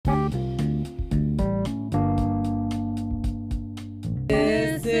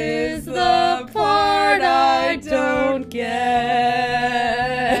Hello.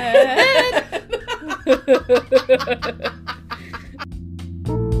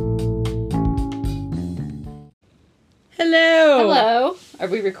 Hello. Are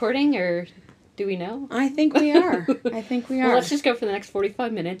we recording or do we know? I think we are. Well, let's just go for the next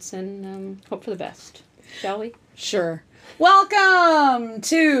 45 minutes and hope for the best. Shall we? Sure. Welcome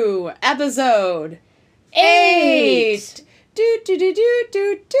to episode 8. Do.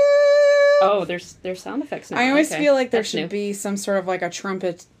 Oh, there's sound effects now. I always feel like there should be some sort of like a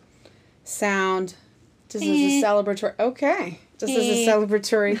trumpet sound. Just as a celebratory. Okay. Just as a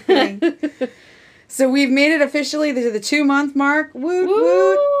celebratory thing. So we've made it officially to the 2-month mark. Woot,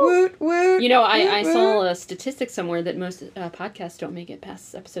 woot, woot, woot. You know, I woot, saw a statistic somewhere that most podcasts don't make it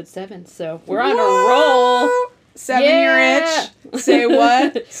past episode 7. So we're on a roll. 7-year itch. Say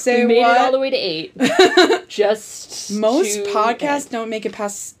what? Say we made what? it all the way to 8. Just most podcasts don't make it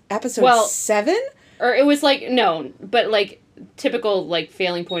past episode 7? Or it was like, no, but like typical like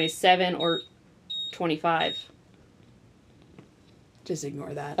failing point is 7 or 25. Just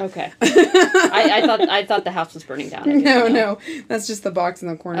ignore that. Okay. I thought the house was burning down. No. That's just the box in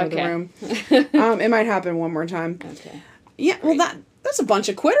the corner of the room. It might happen one more time. Okay. Yeah, well, that's a bunch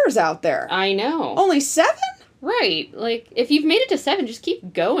of quitters out there. I know. Only 7? Right. Like, if you've made it to 7, just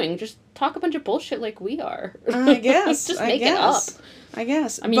keep going. Just talk a bunch of bullshit like we are. I guess. Just make it up. I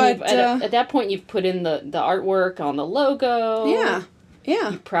guess. I mean, but, at that point, you've put in the artwork on the logo. Yeah.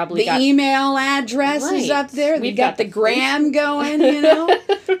 Yeah. You've probably got... email address is up there. We've got the gram going, you know?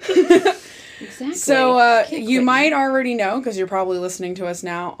 Exactly. So, you might already know, because you're probably listening to us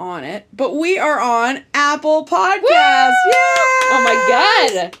now on it, but we are on Apple Podcasts! Woo! Yeah! Oh my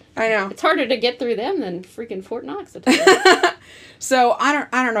god! I know. It's harder to get through them than freaking Fort Knox. So, I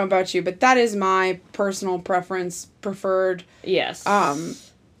don't know about you, but that is my personal preferred... Yes.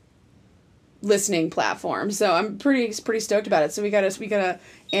 Listening platform. So, I'm pretty stoked about it. So, we gotta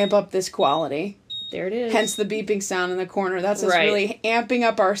amp up this quality. There it is. Hence the beeping sound in the corner. That's us really amping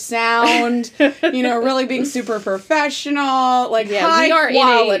up our sound, really being super professional, like high quality. We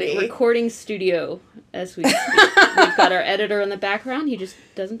are in a recording studio as we speak. We've got our editor in the background. He just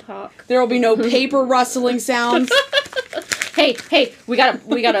doesn't talk. There will be no paper rustling sounds. Hey, we got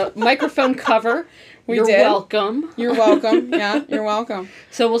a microphone cover. You're welcome. You're welcome. Yeah, you're welcome.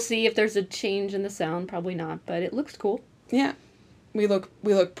 So we'll see if there's a change in the sound. Probably not, but it looks cool. Yeah. We look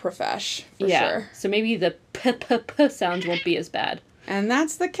profesh, for sure. So maybe the p sounds won't be as bad. And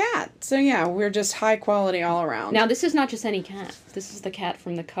that's the cat. So yeah, we're just high quality all around. Now this is not just any cat. This is the cat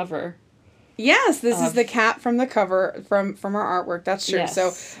from the cover. Yes, this is the cat from the cover from our artwork. That's true. Yes.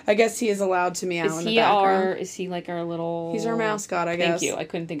 So I guess he is allowed to meow in the background. Is he like our little... He's our mascot, I guess. Thank you. I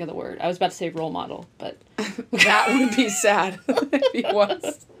couldn't think of the word. I was about to say role model, but... That would be sad if he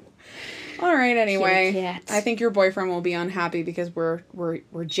was. All right, anyway, I think your boyfriend will be unhappy because we're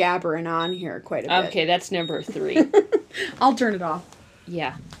jabbering on here quite a bit. Okay, that's number 3. I'll turn it off.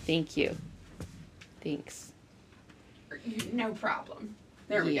 Yeah, thank you. Thanks. No problem.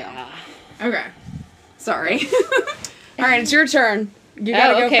 There we go. Yeah. Okay. Sorry. All right, it's your turn. You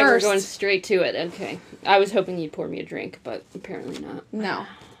gotta go okay, first. We're going straight to it. Okay. I was hoping you'd pour me a drink, but apparently not. No.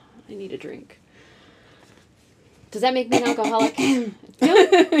 I need a drink. Does that make me an alcoholic?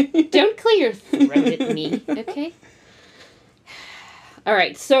 Don't clear your throat at me, okay? All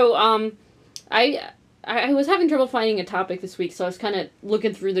right, so I was having trouble finding a topic this week, so I was kind of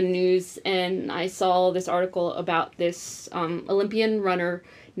looking through the news, and I saw this article about this Olympian runner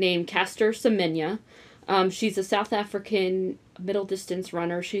named Caster Semenya. She's a South African middle distance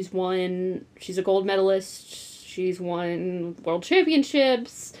runner. She's a gold medalist. She's won world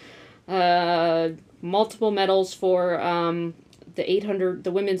championships. Multiple medals for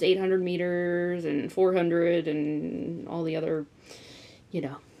the women's 800 meters and 400 and all the other,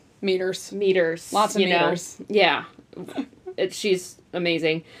 meters. Lots of meters. Yeah. She's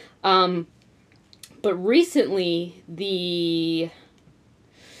amazing. But recently the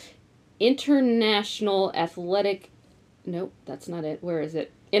International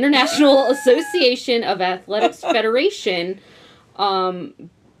Association of Athletics Federation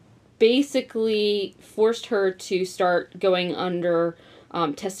basically forced her to start going under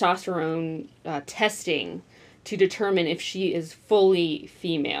testosterone testing to determine if she is fully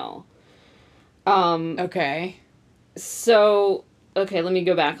female. Okay. So, let me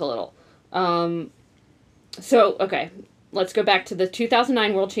go back a little. Let's go back to the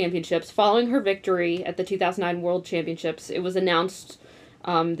 2009 World Championships. Following her victory at the 2009 World Championships, it was announced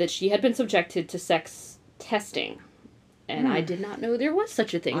that she had been subjected to sex testing. And I did not know there was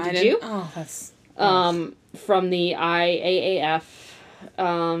such a thing. Did you? Oh, that's... From the IAAF.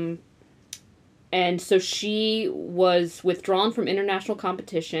 And so she was withdrawn from international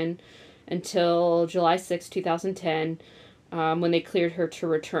competition until July 6, 2010, when they cleared her to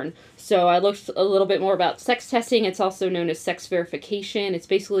return. So I looked a little bit more about sex testing. It's also known as sex verification. It's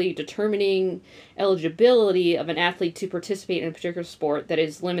basically determining eligibility of an athlete to participate in a particular sport that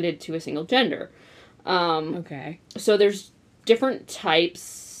is limited to a single gender. Okay. So there's different types.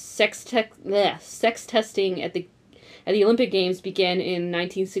 Sex testing at the Olympic Games began in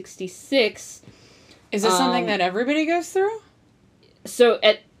 1966. Is this something that everybody goes through? So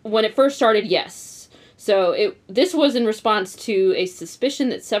when it first started, yes. So this was in response to a suspicion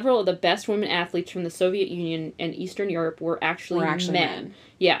that several of the best women athletes from the Soviet Union and Eastern Europe were actually men.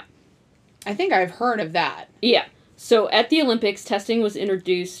 Yeah. I think I've heard of that. Yeah. So at the Olympics, testing was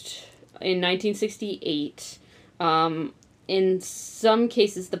introduced in 1968. In some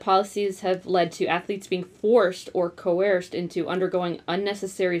cases, the policies have led to athletes being forced or coerced into undergoing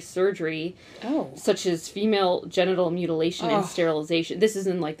unnecessary surgery, such as female genital mutilation and sterilization. This is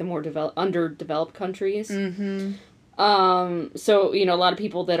in like the more underdeveloped countries. Mm-hmm. So, a lot of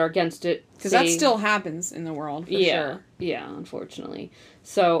people that are against it. Because that still happens in the world, for sure. Yeah, unfortunately.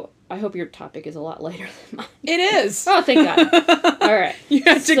 So, I hope your topic is a lot lighter than mine. It is. Oh, thank God. All right. You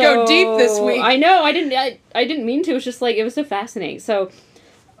had to go deep this week. I know. I didn't mean to. It was just like, it was so fascinating. So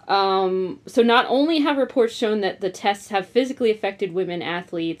not only have reports shown that the tests have physically affected women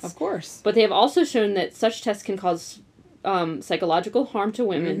athletes. Of course. But they have also shown that such tests can cause psychological harm to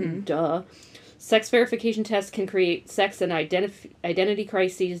women. Mm-hmm. Duh. Sex verification tests can create sex and identity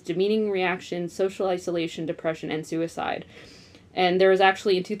crises, demeaning reactions, social isolation, depression, and suicide. And there was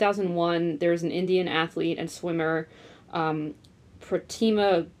actually, in 2001, there was an Indian athlete and swimmer, Pratima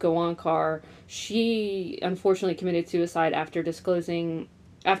Gowankar. She unfortunately committed suicide after disclosure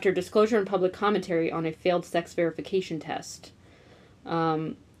and public commentary on a failed sex verification test.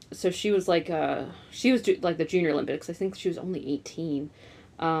 So she was like the Junior Olympics. I think she was only 18.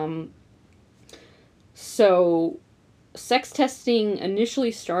 So sex testing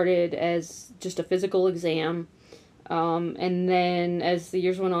initially started as just a physical exam. And then as the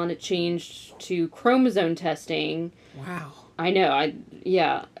years went on, it changed to chromosome testing. Wow. I know.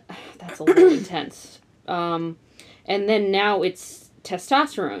 That's a little intense. And then now it's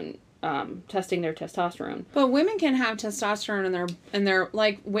testosterone, testing their testosterone. But women can have testosterone in their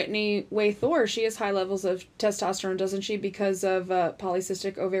like Whitney Way Thor. She has high levels of testosterone, doesn't she? Because of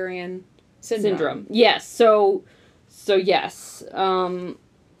polycystic ovarian syndrome. Yes. So yes.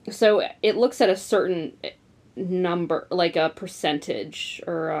 So it looks at a certain number, like a percentage,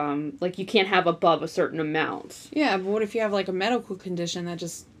 or like you can't have above a certain amount. Yeah, but what if you have like a medical condition that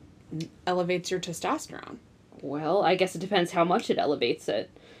just elevates your testosterone? Well, I guess it depends how much it elevates it.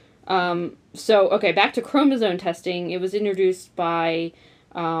 Okay, back to chromosome testing. It was introduced by,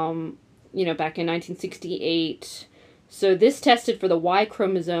 back in 1968. So this tested for the Y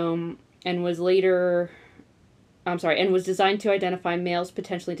chromosome and was designed to identify males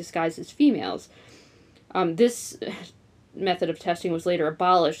potentially disguised as females. This method of testing was later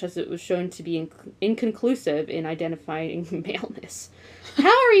abolished as it was shown to be inconclusive in identifying maleness. How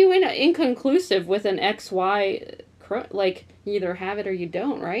are you inconclusive with an XY? Like, you either have it or you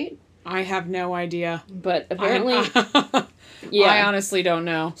don't, right? I have no idea. But apparently... I honestly don't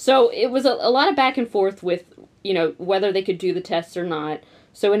know. So it was a lot of back and forth with, whether they could do the tests or not.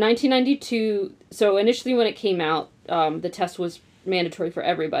 So in 1992... So initially when it came out, the test was mandatory for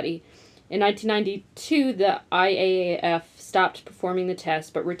everybody. In 1992, the IAAF stopped performing the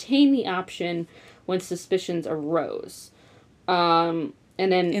test, but retained the option when suspicions arose. And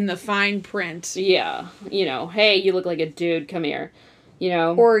then... In the fine print. Yeah. Hey, you look like a dude, come here.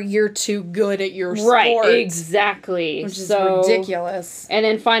 Or you're too good at your sport. Right, exactly. Which is ridiculous. And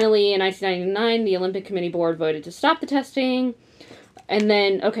then finally, in 1999, the Olympic Committee Board voted to stop the testing. And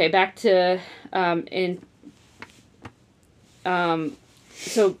then, back to... back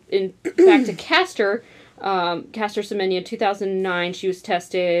to Caster Semenya, 2009, she was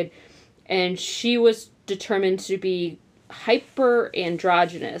tested, and she was determined to be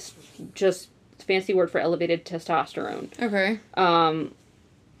hyperandrogynous, just fancy word for elevated testosterone. Okay.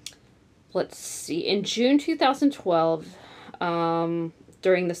 Let's see. In June 2012,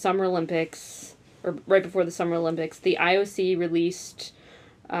 during the Summer Olympics, or right before the Summer Olympics, the IOC released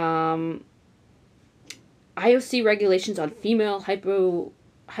IOC regulations on female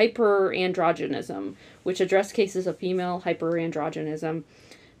hyperandrogenism, which address cases of female hyperandrogenism.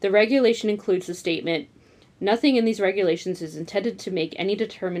 The regulation includes the statement, "Nothing in these regulations is intended to make any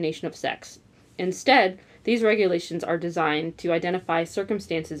determination of sex. Instead, these regulations are designed to identify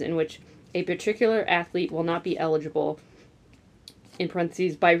circumstances in which a particular athlete will not be eligible in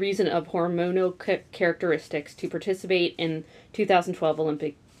parentheses, by reason of hormonal characteristics to participate in 2012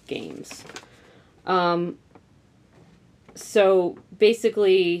 Olympic Games. So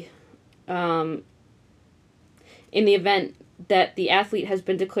basically, in the event that the athlete has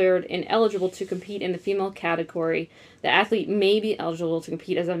been declared ineligible to compete in the female category, the athlete may be eligible to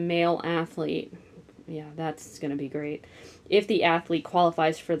compete as a male athlete. Yeah, that's going to be great. If the athlete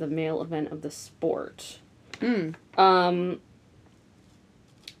qualifies for the male event of the sport.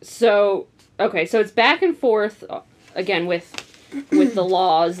 So it's back and forth again with the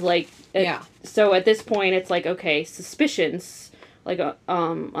laws, like, so at this point it's like, okay, suspicions, like,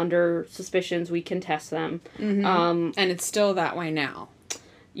 under suspicions we can test them. And it's still that way now.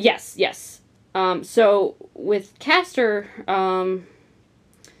 Yes. So with Castor, on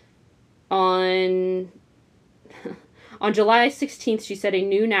July 16th, she set a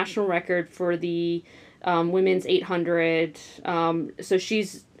new national record for the women's 800. So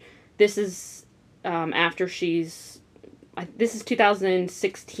this is after this is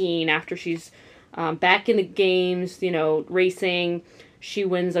 2016, after she's back in the games, racing. She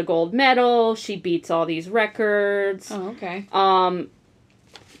wins a gold medal. She beats all these records. Oh, okay.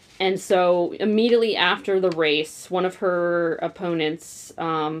 And so immediately after the race, one of her opponents,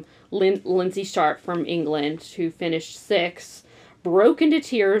 Lindsay Sharp from England, who finished 6th, broke into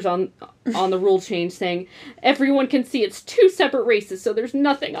tears on the rule change, saying, "Everyone can see it's 2 separate races, so there's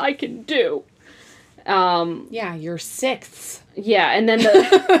nothing I can do." Yeah, you're 6th. Yeah, and then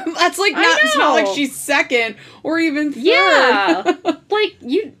that's like it's not like she's 2nd or even 3rd. Yeah, like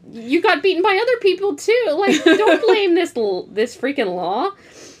you got beaten by other people too. Like, don't blame this freaking law.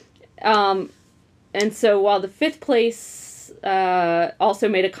 And so while the 5th place also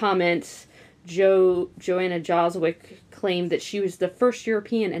made a comment, Joanna Joswick claimed that she was the first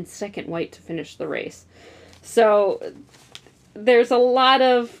European and second white to finish the race. So there's a lot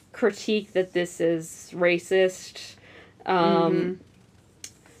of critique that this is racist.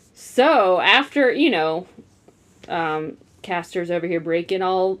 So after, Castor's over here breaking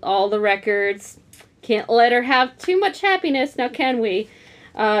all the records, can't let her have too much happiness, now can we?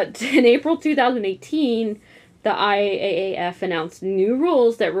 In April 2018, the IAAF announced new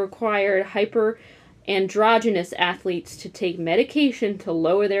rules that required hyperandrogynous athletes to take medication to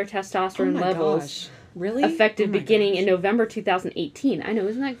lower their testosterone levels. Gosh. Really? Effective beginning in November 2018. I know,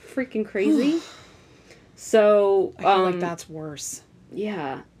 isn't that freaking crazy? So, I feel like that's worse.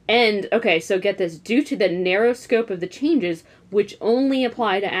 Yeah. And, okay, so get this. Due to the narrow scope of the changes, which only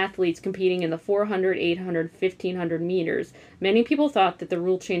apply to athletes competing in the 400, 800, 1500 meters, many people thought that the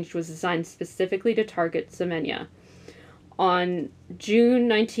rule change was designed specifically to target Semenya. On June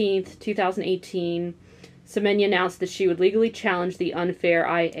 19th, 2018, Semenya announced that she would legally challenge the unfair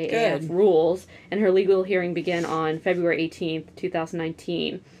IAAF rules, and her legal hearing began on February 18th,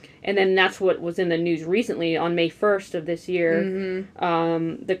 2019. And then that's what was in the news recently. On May 1st of this year,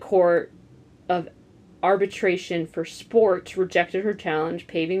 the Court of Arbitration for Sport rejected her challenge,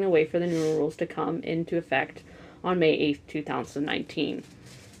 paving the way for the new rules to come into effect on May 8th, 2019.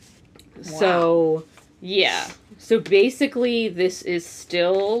 Wow. So, yeah. So basically, this is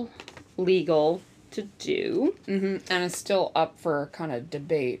still legal to do. And it's still up for kind of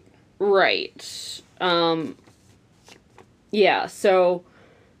debate. Right. Yeah, so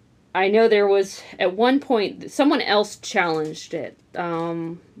I know there was, at one point, someone else challenged it.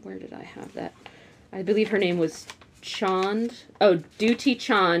 Where did I have that? I believe her name was Chand. Oh, Dutee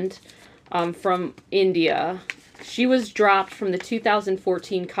Chand, from India. She was dropped from the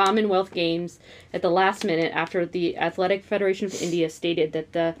 2014 Commonwealth Games at the last minute after the Athletic Federation of India stated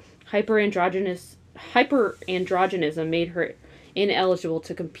that the hyperandrogenism made her ineligible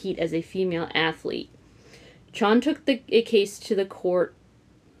to compete as a female athlete. Chand took a case to the Court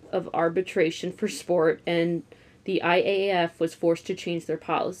of Arbitration for Sport, and the IAAF was forced to change their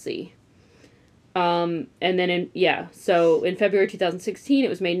policy. And then so in February 2016, it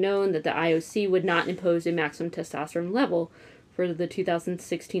was made known that the IOC would not impose a maximum testosterone level for the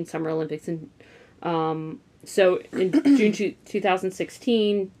 2016 Summer Olympics. And so in June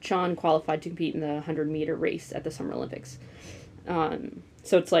 2016, Chand qualified to compete in the 100-meter race at the Summer Olympics.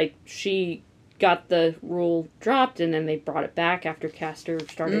 So it's like she got the rule dropped, and then they brought it back after Castor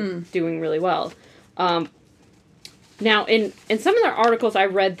started doing really well. Now, in some of the articles I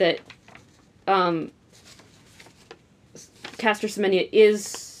read that Castor Semenya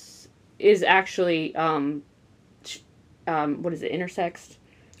is actually what is it, intersexed?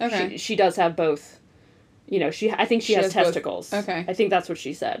 Okay. She does have both. I think she has testicles. Both. Okay. I think that's what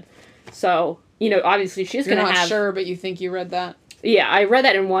she said. So, obviously she's going to have... You're not sure, but you think you read that? Yeah, I read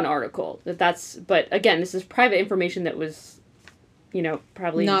that in one article. But again, this is private information that was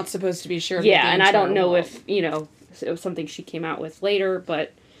probably not supposed to be shared. Yeah, with the and I don't know world. if it was something she came out with later,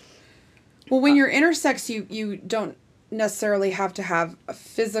 but well, when you're intersex, you don't necessarily have to have a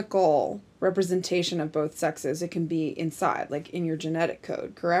physical representation of both sexes. It can be inside, like in your genetic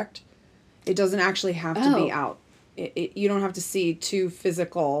code, correct? It doesn't actually have to be out. You don't have to see two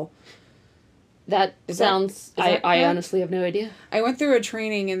physical. That sounds. I honestly have no idea. I went through a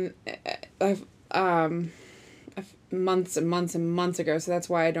training in months and months and months ago, so that's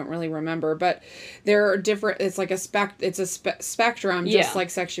why I don't really remember. But there are different. It's like a spectrum, just like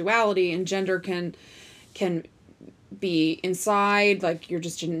sexuality, and gender can be inside, like your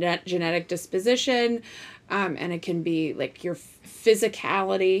just genetic disposition, and it can be like your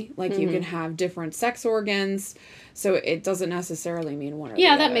physicality, like you can have different sex organs, so it doesn't necessarily mean one or the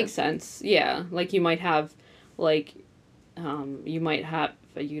other. Makes sense. Yeah, like you might have like you might have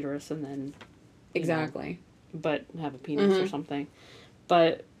a uterus and then exactly but have a penis or something.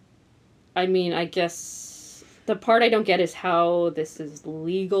 But I mean, I guess the part I don't get is how this is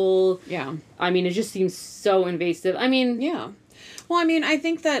legal. Yeah. I mean, it just seems so invasive. I mean, yeah. Well, I mean, I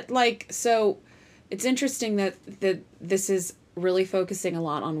think that so it's interesting that this is really focusing a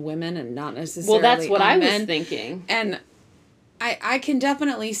lot on women and not necessarily well, that's what on I men. was thinking. And I can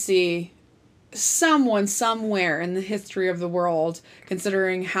definitely see someone somewhere in the history of the world,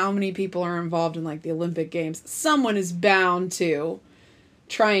 considering how many people are involved in like the Olympic Games, someone is bound to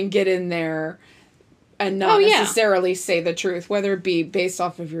try and get in there and not necessarily say the truth, whether it be based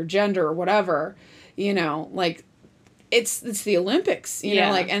off of your gender or whatever, like it's the Olympics, you know,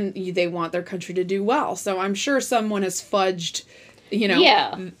 like, and they want their country to do well. So I'm sure someone has fudged,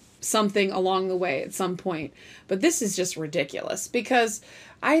 something along the way at some point. But this is just ridiculous because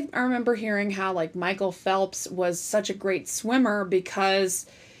I remember hearing how like Michael Phelps was such a great swimmer because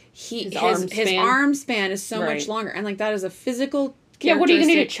his arm span is so much longer, and like that is a physical characteristic. Yeah, what are you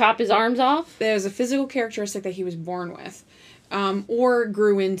gonna do? Chop his arms off? There's a physical characteristic that he was born with, or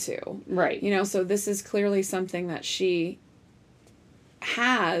grew into. Right. So this is clearly something that she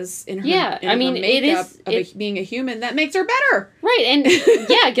has in her. I mean, her makeup of being a human that makes her better. Right, and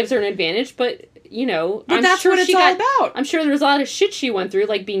it gives her an advantage, but. But that's what it's all about. I'm sure there's a lot of shit she went through,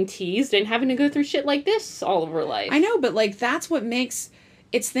 like being teased and having to go through shit like this all of her life. I know, but like that's what makes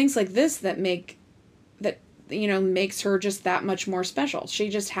it's things like this that makes her just that much more special. She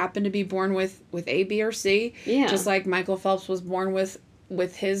just happened to be born with A, B, or C. Yeah. Just like Michael Phelps was born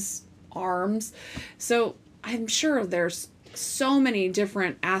with his arms. So I'm sure there's so many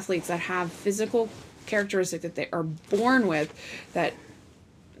different athletes that have physical characteristics that they are born with that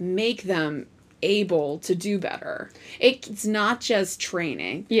make them able to do better. It's not just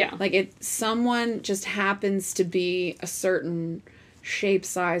training. Yeah. Like someone just happens to be a certain shape,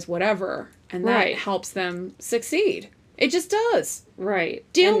 size, whatever, and that helps them succeed. It just does. Right.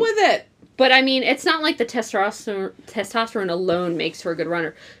 Deal with it. But I mean, it's not like the testosterone alone makes her a good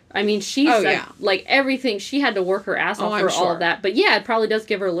runner. I mean, she's like everything. She had to work her ass off for all of that. But yeah, it probably does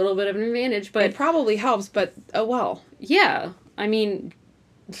give her a little bit of an advantage. But it probably helps. But oh well. Yeah. I mean,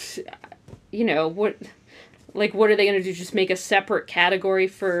 what are they going to do? Just make a separate category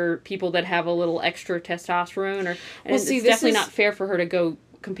for people that have a little extra testosterone? It's definitely not fair for her to go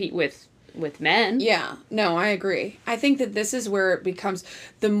compete with men. Yeah. No, I agree. I think that this is where it becomes,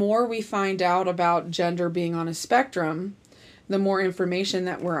 the more we find out about gender being on a spectrum, the more information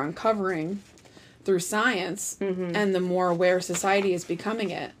that we're uncovering through science, and the more aware society is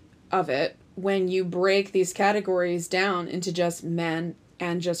becoming of it. When you break these categories down into just men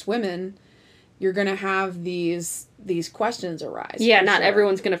and just women, you're going to have these questions arise. Yeah, not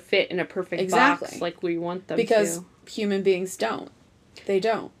everyone's going to fit in a perfect box like we want them to. Because human beings don't. They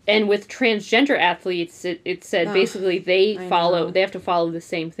don't. And with transgender athletes, it said basically they have to follow the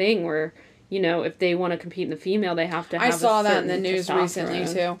same thing where, if they want to compete in the female, they have to have I saw that in the news recently,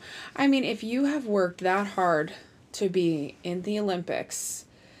 too. I mean, if you have worked that hard to be in the Olympics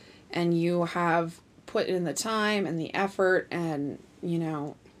and you have put in the time and the effort and,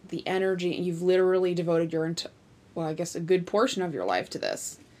 the energy, and you've literally devoted I guess a good portion of your life to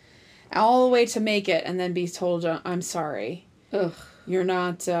this, all the way to make it and then be told, I'm sorry. Ugh. You're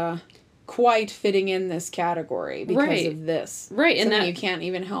not quite fitting in this category because of this. Right. Something and that you can't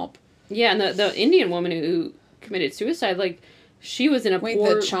even help. Yeah, and the Indian woman who committed suicide, like, she was in a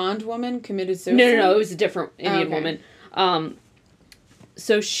the Chand woman committed suicide? No, it was a different Indian woman.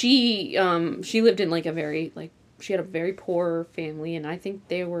 So she lived in, like, she had a very poor family, and I think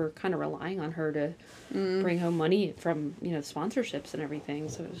they were kind of relying on her to bring home money from, sponsorships and everything.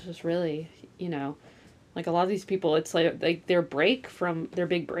 So it was just really, like a lot of these people, it's like their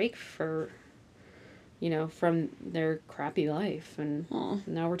big break for from their crappy life, and Aw.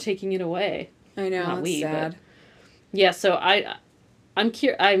 now we're taking it away. I know, Not that's we, sad. but yeah. So I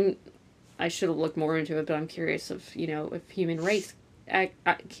should have looked more into it, but I'm curious if human rights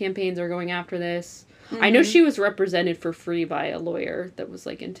campaigns are going after this. I know she was represented for free by a lawyer that was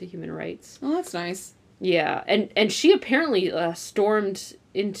like into human rights. Oh, that's nice. Yeah, and she apparently stormed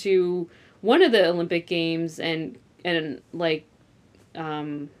into one of the Olympic Games and like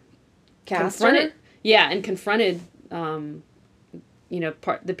confronted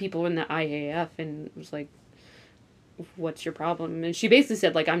the people in the IAAF and was like, what's your problem? And she basically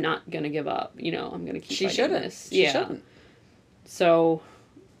said, like, I'm not gonna give up, I'm gonna keep fighting this. She shouldn't. So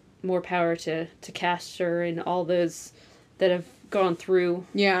more power to Castor and all those that have gone through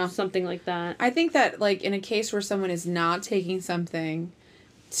something like that. I think that, like, in a case where someone is not taking something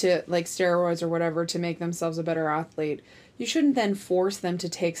to, like, steroids or whatever to make themselves a better athlete, you shouldn't then force them to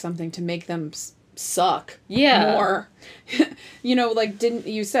take something to make them suck more. Like, didn't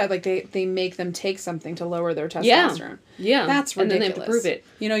you said, like, they make them take something to lower their testosterone. Yeah. That's ridiculous. And then they have to prove it.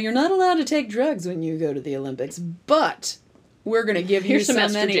 You're not allowed to take drugs when you go to the Olympics, but we're going to give you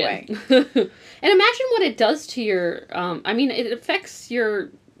some anyway. And imagine what it does to your, it affects your,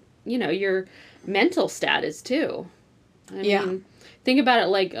 your mental status too. I mean, think about it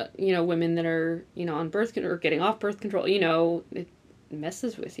like, women that are, on birth control or getting off birth control, it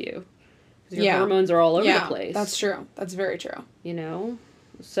messes with you. Your hormones are all over the place. That's true. That's very true.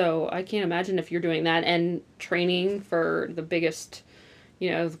 So I can't imagine if you're doing that and training for the biggest,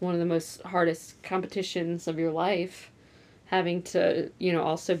 one of the most hardest competitions of your life, having to,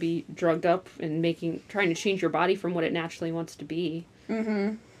 also be drugged up and trying to change your body from what it naturally wants to be.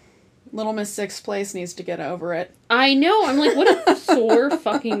 Mm-hmm. Little Miss Sixth Place needs to get over it. I know. I'm like, what a sore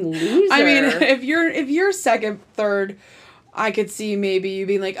fucking loser. I mean, if you're second, third, I could see maybe you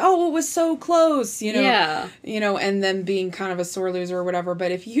being like, oh, it was so close, Yeah. And then being kind of a sore loser or whatever.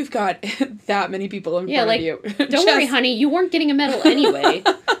 But if you've got that many people in front of you. Don't worry, honey, you weren't getting a medal anyway.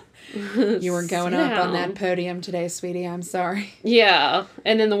 You weren't going up on that podium today, sweetie. I'm sorry. Yeah.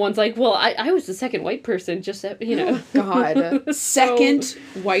 And then the one's like, well, I was the second white person, just, Oh, God. Second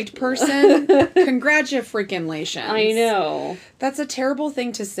white person? Congratulations. I know. That's a terrible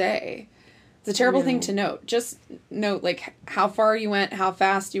thing to say. It's a terrible thing to note. Just note, like, how far you went, how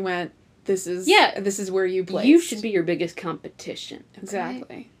fast you went. This is where you placed. You should be your biggest competition. Okay?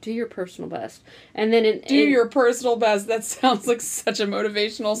 Exactly. Do your personal best. And then do your personal best. That sounds like such a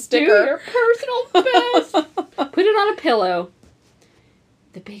motivational sticker. Do your personal best. Put it on a pillow.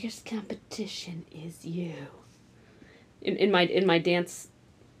 The biggest competition is you. In my dance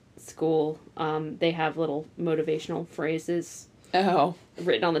school, they have little motivational phrases. Oh.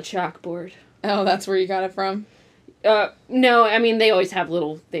 Written on the chalkboard. Oh, that's where you got it from? No, I mean, they always have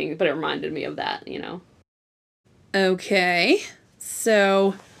little things, but it reminded me of that, Okay.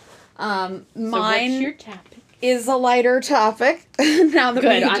 So, mine what's your topic? Is a lighter topic. Now that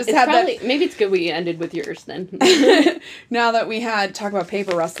we just had that. Maybe it's good we ended with yours then. Now that we had talk about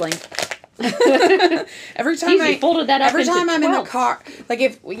paper rustling. Every time I'm in the car, like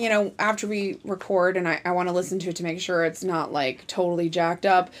if after we record and I want to listen to it to make sure it's not like totally jacked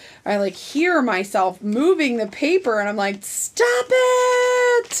up, I like hear myself moving the paper and I'm like, stop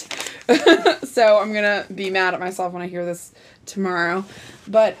it. So I'm gonna be mad at myself when I hear this tomorrow,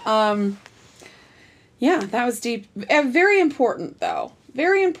 but yeah, that was deep. Very important though.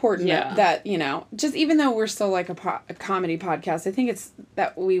 Very important that just even though we're still like a comedy podcast, I think it's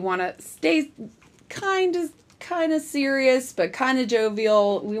that we want to stay kind of serious, but kind of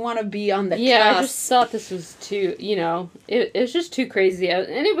jovial. We want to be on the cusp. I just thought this was too, it was just too crazy. And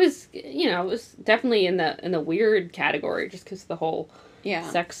it was, it was definitely in the weird category just because of the whole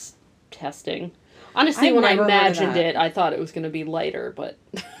sex testing. Honestly, when I imagined it, I thought it was going to be lighter, but...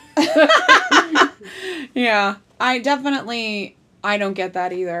 Yeah, I don't get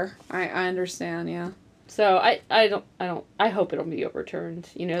that either. I understand, yeah. So I hope it'll be overturned.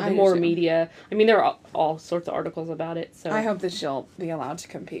 The more media. I mean, there are all sorts of articles about it. So I hope that she'll be allowed to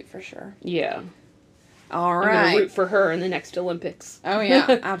compete for sure. Yeah. All right. I'm gonna root for her in the next Olympics. Oh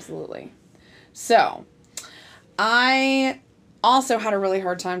yeah, absolutely. So, I also had a really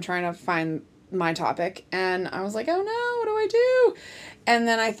hard time trying to find my topic, and I was like, oh no, what do I do? And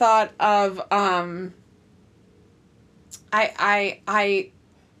then I thought of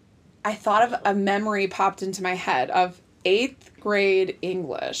I thought of a memory popped into my head of 8th grade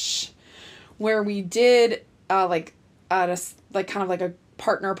English, where we did kind of like a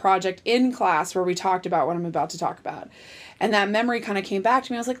partner project in class where we talked about what I'm about to talk about. And that memory kind of came back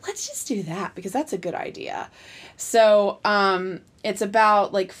to me. I was like, let's just do that because that's a good idea. So it's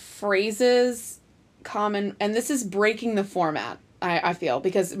about like phrases common, and this is breaking the format, I feel,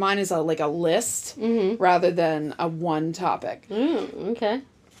 because mine is like a list rather than a one topic. Okay.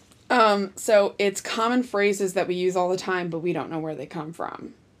 So it's common phrases that we use all the time, but we don't know where they come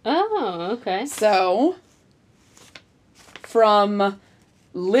from. Oh, okay. So, from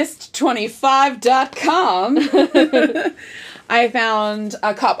list25.com, I found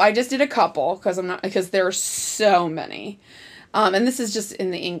a couple. I just did a couple because there are so many. And this is just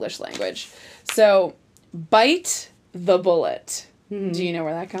in the English language. So, bite the bullet. Mm-hmm. Do you know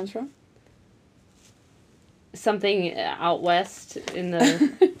where that comes from? Something out west in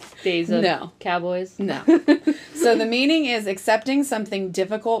the days of cowboys? No. So the meaning is accepting something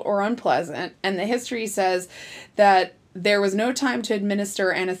difficult or unpleasant, and the history says that there was no time to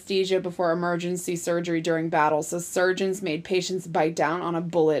administer anesthesia before emergency surgery during battle, so surgeons made patients bite down on a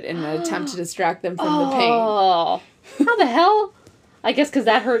bullet in an attempt to distract them from the pain. Oh, how the hell? I guess because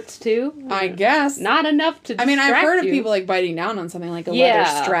that hurts too. I guess. Not enough to distract I've heard you. of people like biting down on something like a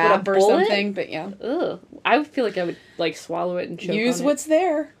leather strap or something, but yeah. Ugh. I would feel like I would like swallow it and choke Use on what's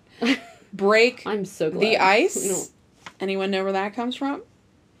there. Break I'm so glad. the ice. No. Anyone know where that comes from?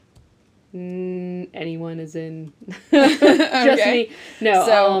 Anyone is in. Just me. No.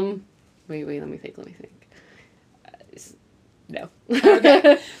 So, wait, let me think. No.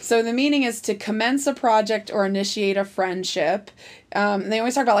 Okay. So the meaning is to commence a project or initiate a friendship. They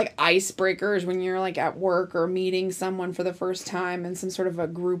always talk about like icebreakers when you're like at work or meeting someone for the first time in some sort of a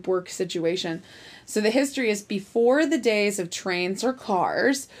group work situation. So the history is before the days of trains or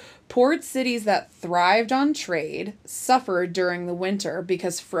cars, port cities that thrived on trade suffered during the winter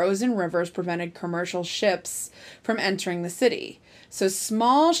because frozen rivers prevented commercial ships from entering the city. So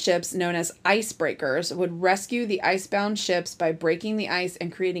small ships known as icebreakers would rescue the icebound ships by breaking the ice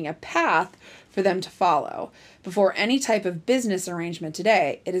and creating a path for them to follow. Before any type of business arrangement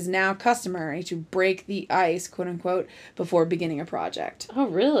today, it is now customary to break the ice, quote unquote, before beginning a project. Oh,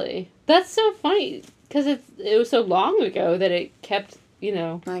 really? That's so funny because it was so long ago that it kept,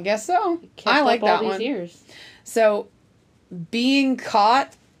 I guess so. I like that one. Years. So, being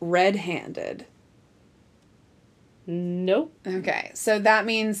caught red-handed. Nope. Okay, so that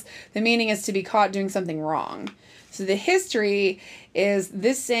means the meaning is to be caught doing something wrong. So the history is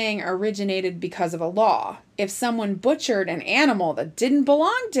this saying originated because of a law. If someone butchered an animal that didn't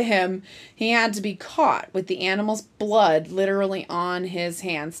belong to him, he had to be caught with the animal's blood literally on his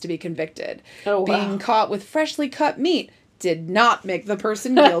hands to be convicted. Oh, wow. Being caught with freshly cut meat did not make the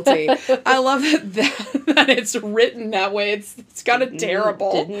person guilty. I love that it's written that way. It's kind of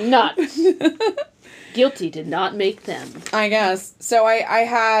terrible. Did not. Guilty did not make them. I guess. So I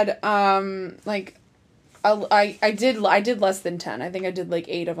had I did less than 10. I think I did like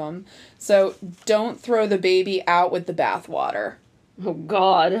 8 of them. So don't throw the baby out with the bathwater. Oh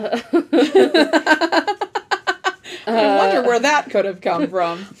God. I wonder where that could have come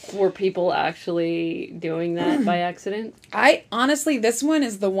from. Were people actually doing that by accident? Honestly, this one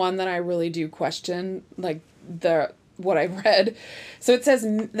is the one that I really do question, like what I've read. So it says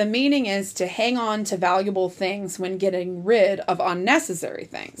the meaning is to hang on to valuable things when getting rid of unnecessary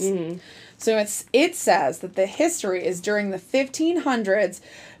things. Mm-hmm. So it says that the history is during the 1500s,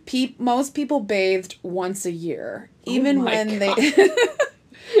 most people bathed once a year, even when they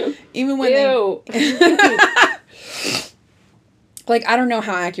like, I don't know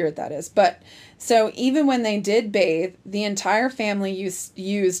how accurate that is, but so even when they did bathe, the entire family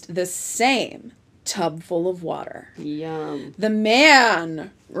used the same tub full of water. Yum. The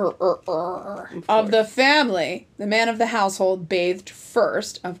man of the family, the man of the household, bathed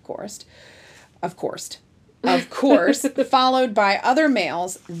first, of course, followed by other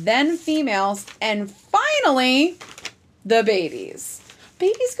males, then females, and finally the babies.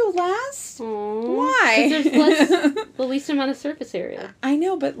 Babies go last? Aww. Why? Because there's the least amount of surface area. I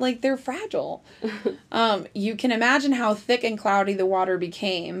know, but like they're fragile. You can imagine how thick and cloudy the water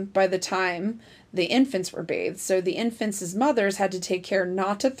became by the time the infants were bathed. So the infants' mothers had to take care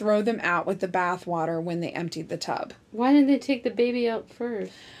not to throw them out with the bath water when they emptied the tub. Why didn't they take the baby out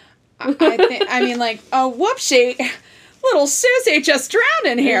first? I mean, like, oh, whoopsie. Little Susie just drowned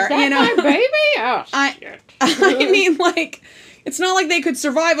in here. Is that my baby? Oh, shit. I mean, like, it's not like they could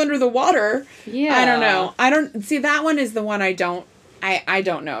survive under the water. Yeah. I don't know. See, that one is the one I don't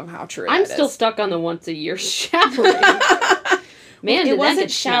know how true I'm still stuck on the once a year showering. Man, it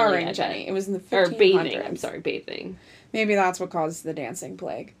wasn't showering, Jenny. It was in the 1500s. Or bathing. I'm sorry, bathing. Maybe that's what caused the dancing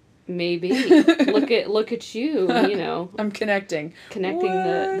plague. Maybe. Look at you, I'm connecting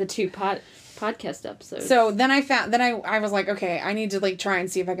the two podcast episodes. So then I was like, okay, I need to like try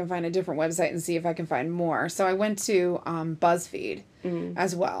and see if I can find a different website and see if I can find more. So I went to BuzzFeed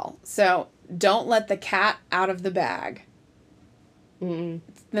as well. So don't let the cat out of the bag. Mm-mm.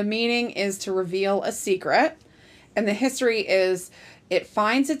 The meaning is to reveal a secret. And the history is it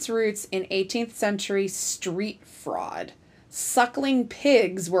finds its roots in 18th century street fraud. Suckling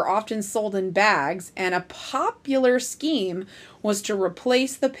pigs were often sold in bags, and a popular scheme was to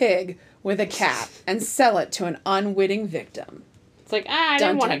replace the pig with a cat and sell it to an unwitting victim. It's like, I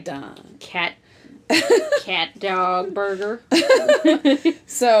didn't want a cat dog burger.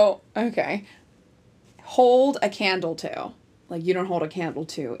 So, okay. Hold a candle to. Like, you don't hold a candle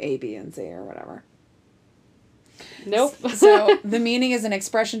to A, B, and Z or whatever. Nope. So, the meaning is an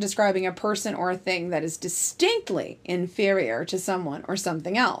expression describing a person or a thing that is distinctly inferior to someone or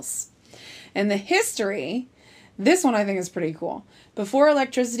something else. And the history, this one I think is pretty cool. Before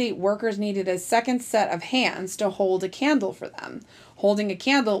electricity, workers needed a second set of hands to hold a candle for them. Holding a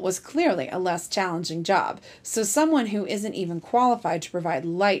candle was clearly a less challenging job, so someone who isn't even qualified to provide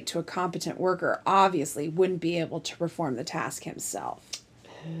light to a competent worker obviously wouldn't be able to perform the task himself.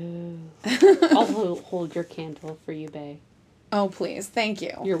 I'll hold your candle for you, bae. Oh, please. Thank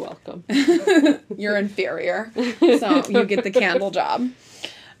you. You're welcome. You're inferior, so you get the candle job.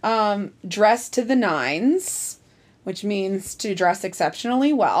 Dress to the nines, which means to dress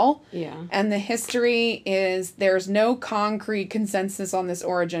exceptionally well. Yeah. And the history is there's no concrete consensus on this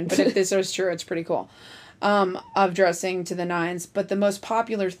origin, but if this is true, it's pretty cool, of dressing to the nines. But the most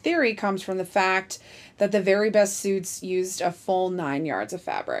popular theory comes from the fact that the very best suits used a full 9 yards of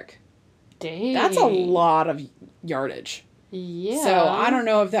fabric. Dang. That's a lot of yardage. Yeah. So I don't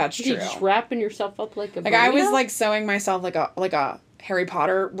know if that's true. You're just wrapping yourself up like a Like, I was like sewing myself like a Harry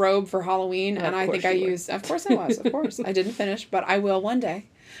Potter robe for Halloween, and I think I used... Of course I was, of course. I didn't finish, but I will one day.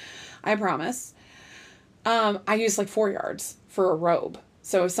 I promise. I used like 4 yards for a robe.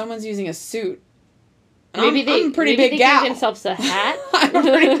 So if someone's using a suit, I'm a pretty big gal. Gave themselves a hat. I'm a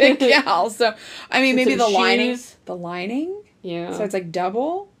pretty big gal. So, I mean, maybe the shoes. lining. The lining? Yeah. So it's like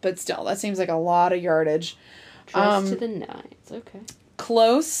double, but still, that seems like a lot of yardage. Dress to the nines. Okay.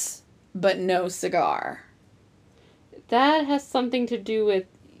 Close, but no cigar. That has something to do with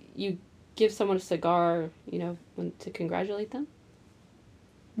you give someone a cigar, to congratulate them?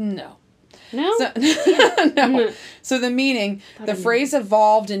 No. No? So, no. So the meaning, the phrase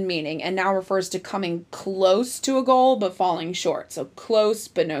evolved in meaning and now refers to coming close to a goal but falling short. So close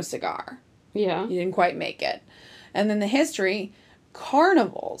but no cigar. Yeah. You didn't quite make it. And then the history,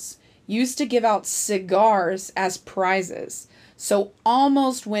 carnivals used to give out cigars as prizes. So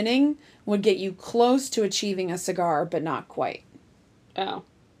almost winning would get you close to achieving a cigar, but not quite. Oh.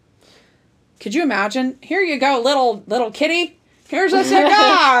 Could you imagine? Here you go, little kitty. Here's a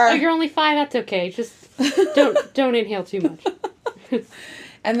cigar. Oh, you're only 5. That's okay. Just don't inhale too much.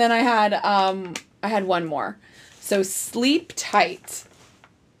 And then I had one more. So sleep tight.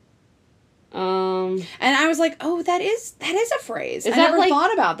 And I was like, oh, that is a phrase. I never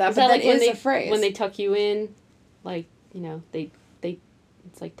thought about that, but that is a phrase. When they tuck you in, like, they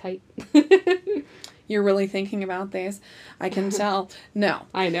it's like tight. You're really thinking about these. I can tell. No.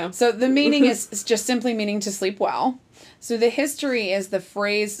 I know. So the meaning is just simply meaning to sleep well. So the history is the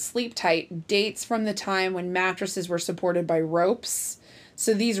phrase sleep tight dates from the time when mattresses were supported by ropes.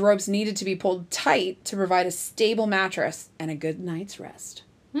 So these ropes needed to be pulled tight to provide a stable mattress and a good night's rest.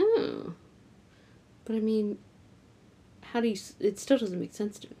 Oh. But I mean, it still doesn't make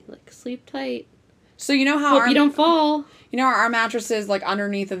sense to me. Like, sleep tight. So you know how Hope you don't fall. You know how our mattresses, like,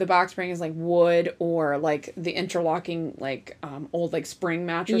 underneath of the box spring is, like, wood or, like, the interlocking, like, old, like, spring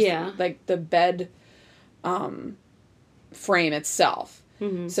mattress? Yeah. Like, the bed frame itself.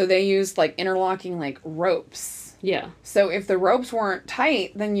 Mm-hmm. So they used, like, interlocking, like, ropes. Yeah. So if the ropes weren't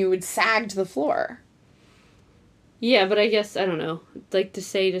tight, then you would sag to the floor. Yeah, but I guess, I don't know. Like, to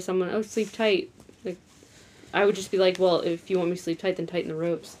say to someone, oh, sleep tight. Like, I would just be like, well, if you want me to sleep tight, then tighten the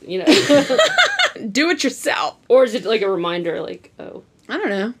ropes. Do it yourself. Or is it like a reminder, like, oh. I don't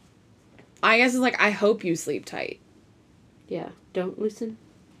know. I guess it's like, I hope you sleep tight. Yeah. Don't loosen.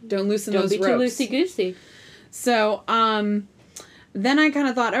 Don't loosen those ropes. Don't be too loosey-goosey. So, then I kind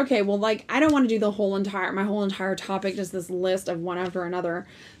of thought, okay, well, like, I don't want to do my whole entire topic, just this list of one after another.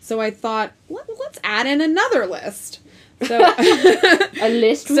 So I thought, let's add in another list. So a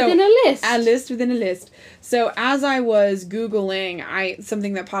list within a list. A list within a list. So as I was Googling,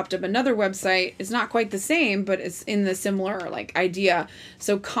 something that popped up, another website. It's not quite the same, but it's in the similar, like, idea.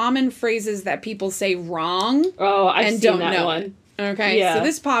 So common phrases that people say wrong. Oh, I've seen that one. Okay, yeah. So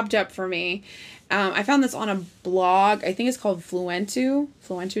this popped up for me. I found this on a blog. I think it's called Fluentu.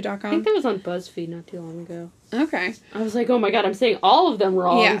 Fluentu.com. I think that was on BuzzFeed not too long ago. Okay. I was like, oh my god, I'm saying all of them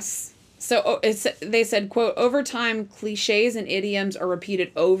wrong. Yes. They said, quote, over time, cliches and idioms are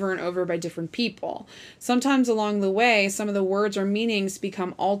repeated over and over by different people. Sometimes along the way, some of the words or meanings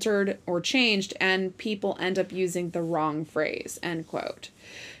become altered or changed, and people end up using the wrong phrase, end quote.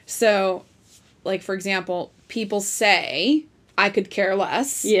 So, like, for example, people say, I could care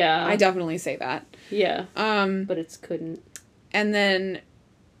less. Yeah. I definitely say that. Yeah. But it's couldn't. And then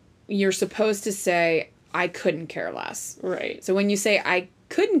you're supposed to say, I couldn't care less. Right. So when you say, I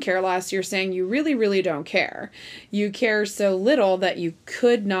couldn't care less, you're saying you really, really don't care. You care so little that you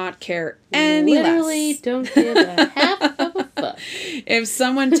could not care any Literally less. don't give a half of a fuck. If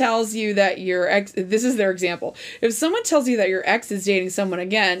someone tells you that your ex, this is their example. If someone tells you that your ex is dating someone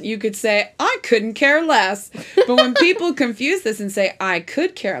again, you could say, I couldn't care less. But when people confuse this and say, I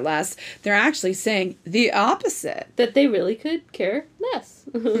could care less, they're actually saying the opposite. That they really could care less.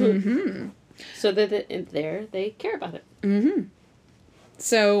 Mm-hmm. So that they care about it. Mm-hmm.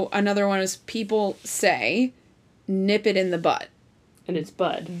 So another one is people say, nip it in the butt. And it's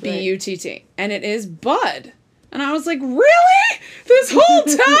bud. B-U-T-T. Right? And it is bud. And I was like, really? This whole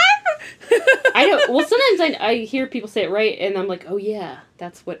time? I know. Well, sometimes I hear people say it right, and I'm like, oh yeah,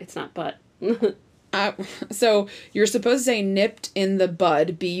 that's what, it's not butt. So you're supposed to say nipped in the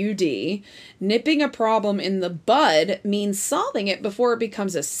bud, B-U-D. Nipping a problem in the bud means solving it before it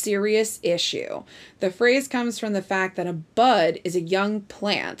becomes a serious issue. The phrase comes from the fact that a bud is a young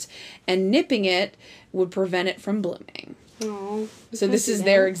plant, and nipping it would prevent it from blooming. Oh, so this is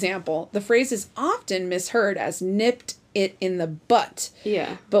their example. The phrase is often misheard as nipped it in the butt.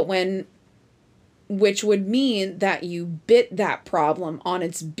 Yeah. But which would mean that you bit that problem on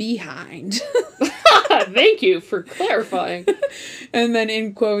its behind. Thank you for clarifying. And then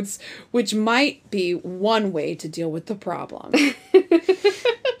in quotes, which might be one way to deal with the problem.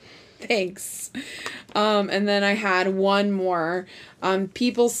 Thanks. And then I had one more.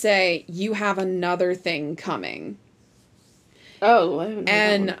 People say, you have another thing coming. Oh, I haven't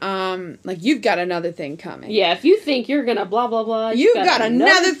heard that one. Like, you've got another thing coming. Yeah, if you think you're gonna blah, blah, blah, you've got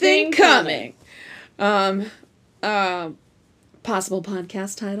another thing coming. Possible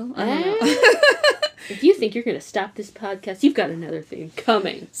podcast title? I don't know. If you think you're going to stop this podcast, you've got another thing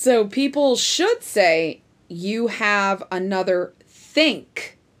coming. So people should say, you have another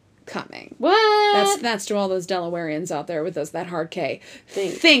think coming. What? That's to all those Delawareans out there with that hard K.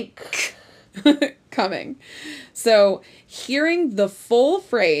 Think. Coming. So hearing the full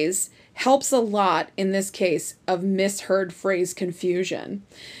phrase helps a lot in this case of misheard phrase confusion.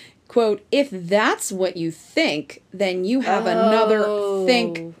 Quote, if that's what you think, then you have another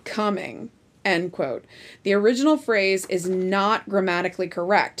think coming. End quote. The original phrase is not grammatically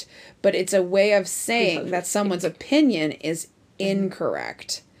correct, but it's a way of saying that someone's opinion is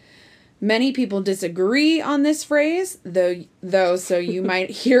incorrect. Many people disagree on this phrase, though, so you might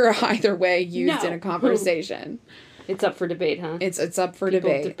hear either way used in a conversation. It's up for debate, huh? It's up for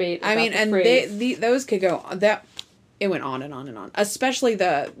people debate. I mean, and those could go it went on and on and on. Especially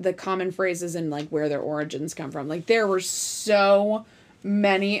the common phrases and like where their origins come from. Like there were so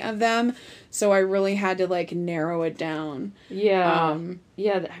many of them, so I really had to like narrow it down. Yeah.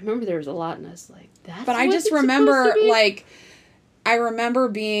 Yeah, I remember there was a lot, and I was like, that's but I just remember like I remember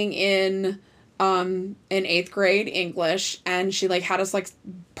being in 8th grade English, and she like had us like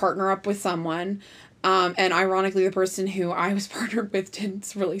partner up with someone. And ironically, the person who I was partnered with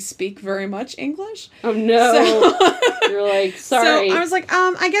didn't really speak very much English. Oh, no. So, you're like, sorry. So I was like,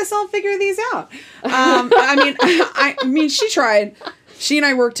 I guess I'll figure these out. I mean, she tried. She and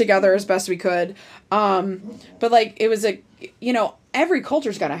I worked together as best we could. But, like, it was every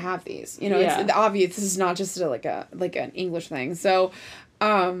culture's got to have these. You know, it's obvious. This is not just an English thing. So,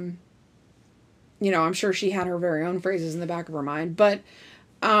 I'm sure she had her very own phrases in the back of her mind. But,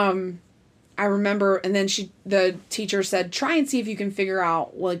 I remember, and then the teacher said, try and see if you can figure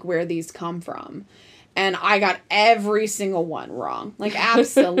out like where these come from. And I got every single one wrong. Like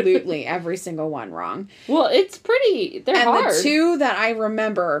absolutely every single one wrong. Well, they're hard.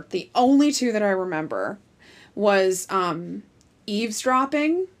 And the only two that I remember was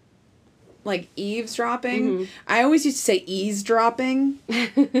eavesdropping. Like eavesdropping. Mm-hmm. I always used to say eavesdropping.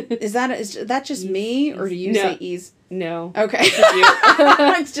 Is that just me, or do you say ease? No. Okay.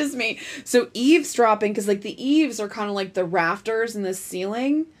 It's just me. So eavesdropping, because like the eaves are kind of like the rafters in the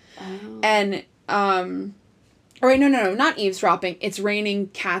ceiling. Oh. And no, not eavesdropping. It's raining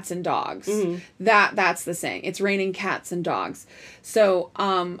cats and dogs. Mm-hmm. That's the saying. It's raining cats and dogs. So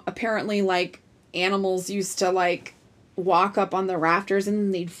apparently like animals used to like walk up on the rafters and then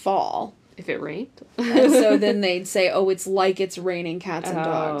they'd fall. If it rained? And so then they'd say, oh, it's like it's raining cats and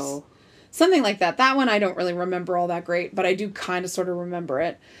dogs. Something like that. That one I don't really remember all that great, but I do kind of sort of remember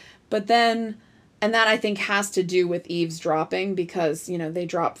it. But then, and that I think has to do with eavesdropping because, you know, they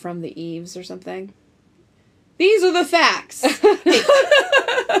drop from the eaves or something. These are the facts.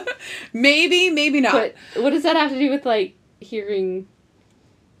 Maybe, maybe not. But what does that have to do with, like, hearing,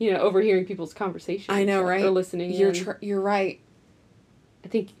 you know, overhearing people's conversations? I know, right? Or listening You're right. I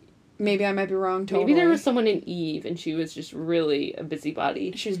think... Maybe I might be wrong totally. Maybe there was someone in Eve and she was just really a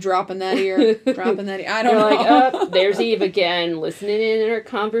busybody. She was dropping that ear, dropping that ear. I don't know. Like, oh, there's Eve again, listening in her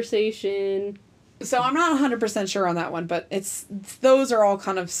conversation. So I'm not 100% sure on that one, but those are all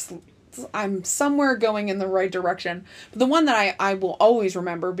kind of... I'm somewhere going in the right direction. But the one that I will always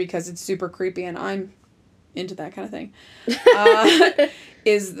remember because it's super creepy and I'm into that kind of thing,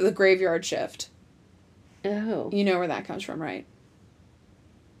 is the graveyard shift. Oh. You know where that comes from, right?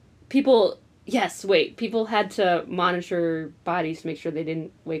 People had to monitor bodies to make sure they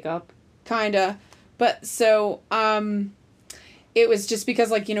didn't wake up. Kinda. But so, it was just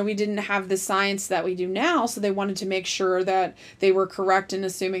because, like, you know, we didn't have the science that we do now, so they wanted to make sure that they were correct in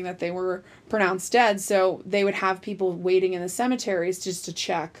assuming that they were pronounced dead, so they would have people waiting in the cemeteries just to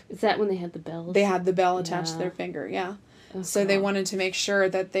check. Is that when they had the bells? They had the bell attached to their finger, yeah. Oh, so they wanted to make sure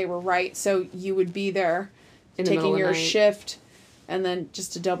that they were right, so you would be there taking your shift, and then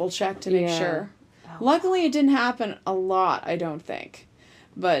just to double check to make sure. Oh. Luckily, it didn't happen a lot, I don't think.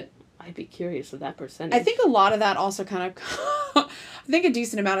 But I'd be curious of that percentage. I think a lot of that also kind of... I think a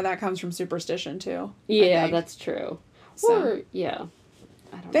decent amount of that comes from superstition, too. Yeah, that's true. So, or, yeah.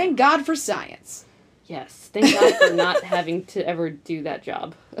 I don't thank know. God for science. Yes. Thank God for not having to ever do that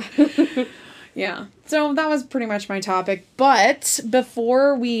job. Yeah. So that was pretty much my topic. But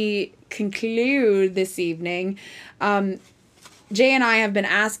before we conclude this evening... Jay and I have been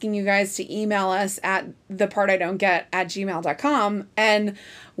asking you guys to email us at thepartidon'tget@gmail.com, and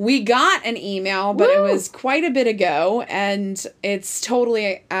we got an email, but It was quite a bit ago, and it's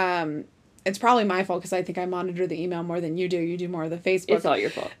totally, it's probably my fault because I think I monitor the email more than you do. You do more of the Facebook. It's all your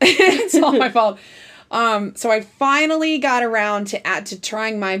fault. It's all my fault. So I finally got around to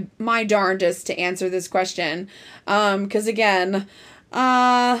trying my darndest to answer this question, because again,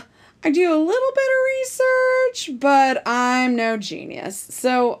 I do a little bit of research, but I'm no genius.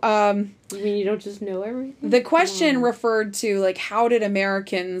 So, you mean you don't just know everything? The question referred to, like, how did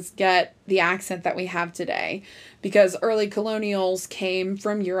Americans get the accent that we have today? Because early colonials came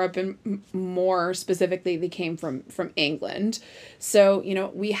from Europe, and more specifically, they came from England. So, you know,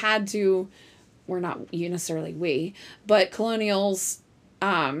 we had to, we're not necessarily we, but colonials,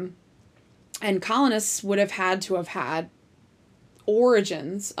 and colonists would have had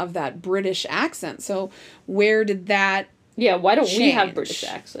origins of that British accent. So where did that why don't change? We have British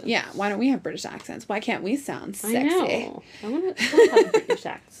accents? Yeah, why don't we have British accents? Why can't we sound sexy? I know. I want to have a British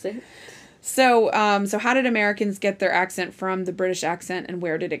accent. So how did Americans get their accent from the British accent, and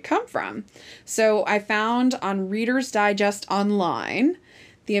where did it come from? So I found on Reader's Digest Online,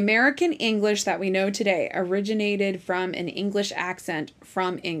 the American English that we know today originated from an English accent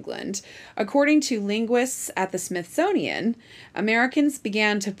from England. According to linguists at the Smithsonian, Americans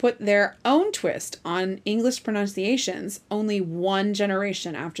began to put their own twist on English pronunciations only one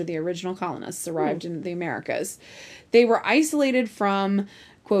generation after the original colonists arrived in the Americas. They were isolated from,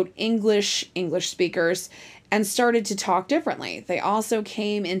 quote, English speakers and started to talk differently. They also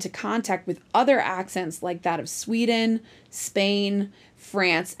came into contact with other accents like that of Sweden, Spain,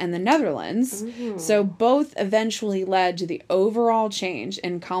 France, and the Netherlands. Mm-hmm. So both eventually led to the overall change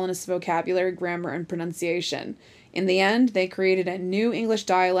in colonists' vocabulary, grammar, and pronunciation. In the end, they created a new English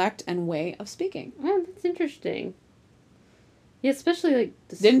dialect and way of speaking. Oh, that's interesting. Yeah, especially like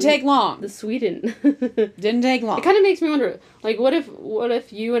didn't take long. The Sweden didn't take long. It kind of makes me wonder, like, what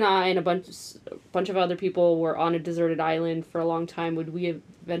if you and I and a bunch of other people were on a deserted island for a long time? Would we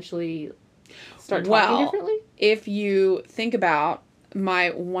eventually start talking differently? If you think about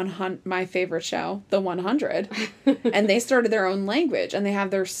my favorite show, The 100, and they started their own language and they have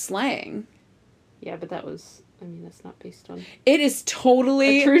their slang. Yeah, but that's not based on... It is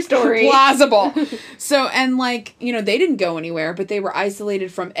totally... a true story. Plausible. So, and like, you know, they didn't go anywhere, but they were isolated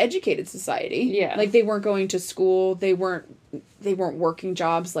from educated society. Yeah. Like, they weren't going to school. They weren't working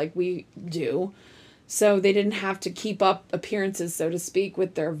jobs like we do. So they didn't have to keep up appearances, so to speak,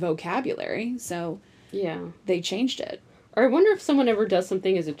 with their vocabulary. So yeah, they changed it. Or I wonder if someone ever does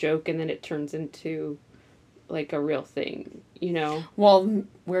something as a joke and then it turns into, like, a real thing, you know? Well,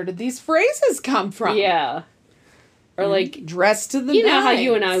 where did these phrases come from? Yeah. Or like dressed to the you know how nines.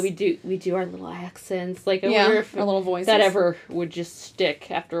 you and I we do our little accents. Like I wonder if our little voices. that ever would just stick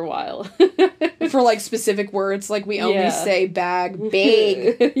after a while. For like specific words, like we only say bag,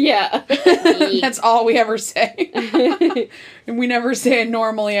 big. Yeah. That's all we ever say. And we never say it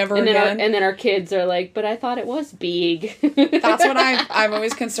normally ever again. And then our kids are like, but I thought it was big. That's what I've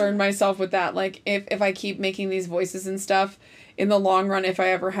always concerned myself with that. Like if I keep making these voices and stuff, in the long run, if I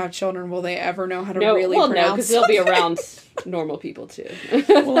ever have children, will they ever know how to really pronounce? No, because they'll be around normal people too.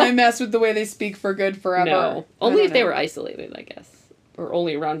 Will I mess with the way they speak for good forever? No, only if they were isolated, I guess, or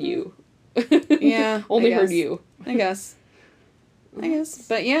only around you. Yeah, only heard you. I guess.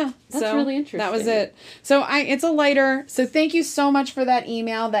 But yeah, that's really interesting. That was it. So it's a lighter. So thank you so much for that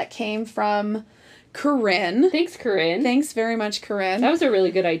email that came from Corinne. Thanks, Corinne. Thanks very much, Corinne. That was a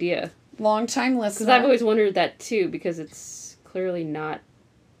really good idea. Long time listener. Because I've always wondered that too, because it's clearly not,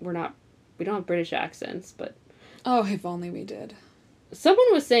 we don't have British accents, but... Oh, if only we did. Someone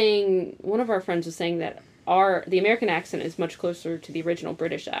was saying, one of our friends was saying that the American accent is much closer to the original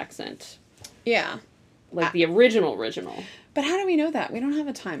British accent. Yeah. Like the original. But how do we know that? We don't have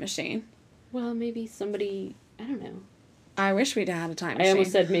a time machine. Well, maybe somebody, I don't know. I wish we'd had a time machine. I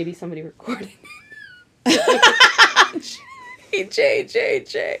almost said maybe somebody recording.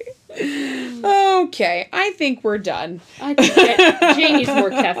 J. Okay, I think we're done. I think Jay needs more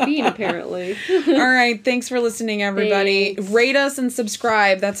caffeine, apparently. All right, thanks for listening, everybody. Thanks. Rate us and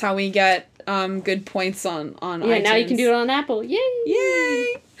subscribe. That's how we get good points on iTunes. Yeah, now you can do it on Apple. Yay!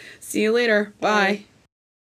 Yay! See you later. Bye.